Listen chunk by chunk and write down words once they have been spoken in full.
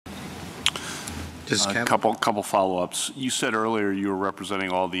A couple follow-ups. You said earlier you were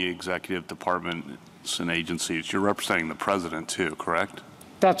representing all the executive departments and agencies. You're representing the president too, correct?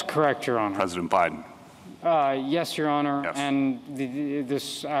 That's correct, Your Honor. President Biden. Yes, Your Honor. Yes. And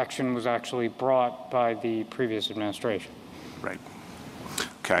this action was actually brought by the previous administration. Right.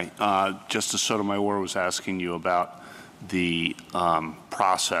 Okay. Justice Sotomayor was asking you about the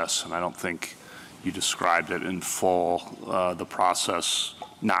process, and I don't think you described it in full, the process,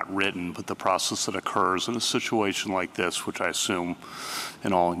 not written, but the process that occurs in a situation like this, which I assume,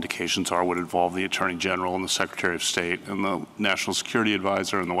 and all indications are, would involve the Attorney General and the Secretary of State and the National Security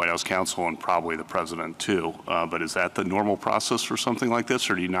Advisor and the White House Counsel and probably the President too. But is that the normal process for something like this,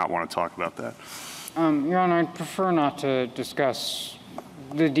 or do you not want to talk about that? Your Honor, I'd prefer not to discuss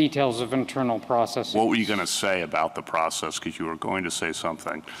the details of internal processes. What were you going to say about the process? Because you were going to say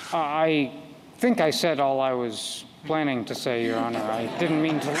something. I think I said all I was planning to say, Your Honor. I didn't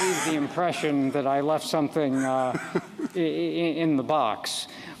mean to leave the impression that I left something in the box.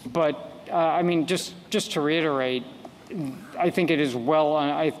 But, I mean, just to reiterate, I think it is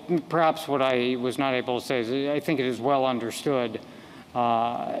perhaps what I was not able to say is I think it is well understood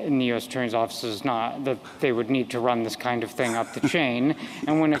in the U.S. Attorney's Office is not that they would need to run this kind of thing up the chain.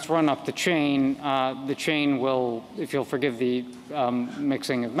 And when it's run up the chain will, if you'll forgive the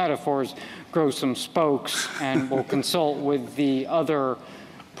mixing of metaphors, grow some spokes and will consult with the other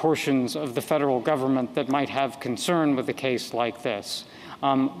portions of the federal government that might have concern with a case like this.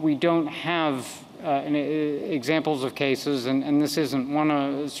 We don't have examples of cases, and this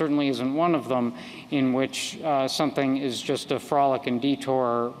isn't certainly isn't one of them, in which something is just a frolic and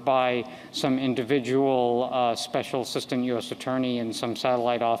detour by some individual special assistant U.S. attorney in some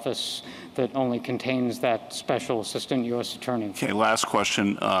satellite office that only contains that special assistant U.S. attorney. Okay, last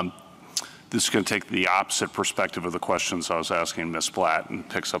question. This is going to take the opposite perspective of the questions I was asking Ms. Blatt and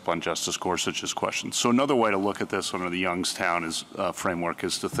picks up on Justice Gorsuch's question. So another way to look at this under the Youngstown framework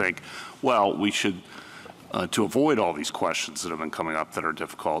is to think, well, we should, to avoid all these questions that have been coming up that are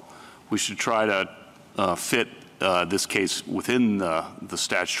difficult, we should try to fit this case within the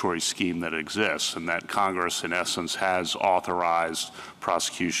statutory scheme that exists, and that Congress, in essence, has authorized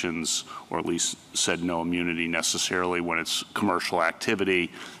prosecutions, or at least said no immunity necessarily when it's commercial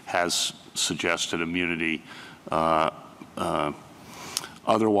activity, has suggested immunity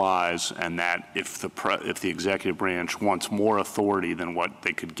otherwise, and that if the executive branch wants more authority than what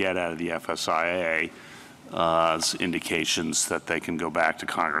they could get out of the FSIA, indications that they can go back to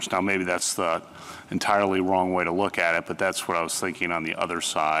Congress. Now, maybe that's the entirely wrong way to look at it, but that's what I was thinking on the other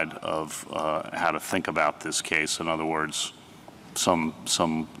side of how to think about this case. In other words, some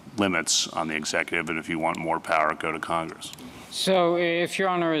limits on the executive, and if you want more power, go to Congress. So if Your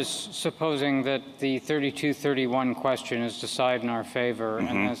Honor is supposing that the 3231 question is decided in our favor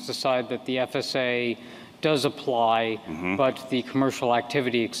and has decided that the FSA does apply, but the commercial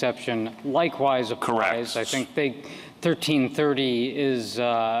activity exception likewise applies. Correct. I think 1330 is,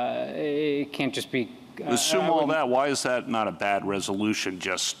 it can't just be. Assume all that. Why is that not a bad resolution?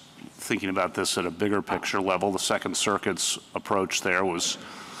 Just thinking about this at a bigger picture level, the Second Circuit's approach there was,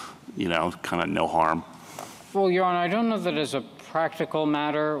 kind of no harm. Well, Your Honor, I don't know that as a practical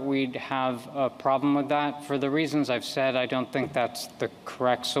matter we'd have a problem with that. For the reasons I've said, I don't think that's the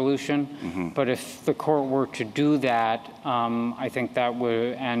correct solution. But if the court were to do that, I think that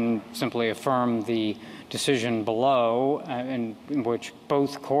would, and simply affirm the decision below, in which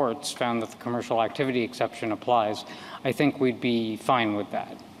both courts found that the commercial activity exception applies, I think we'd be fine with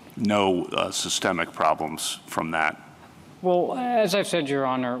that. No systemic problems from that? Well, as I've said, Your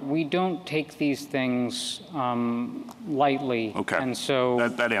Honor, we don't take these things lightly. Okay. And so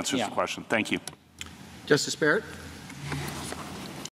that answers the question. Thank you. Justice Barrett?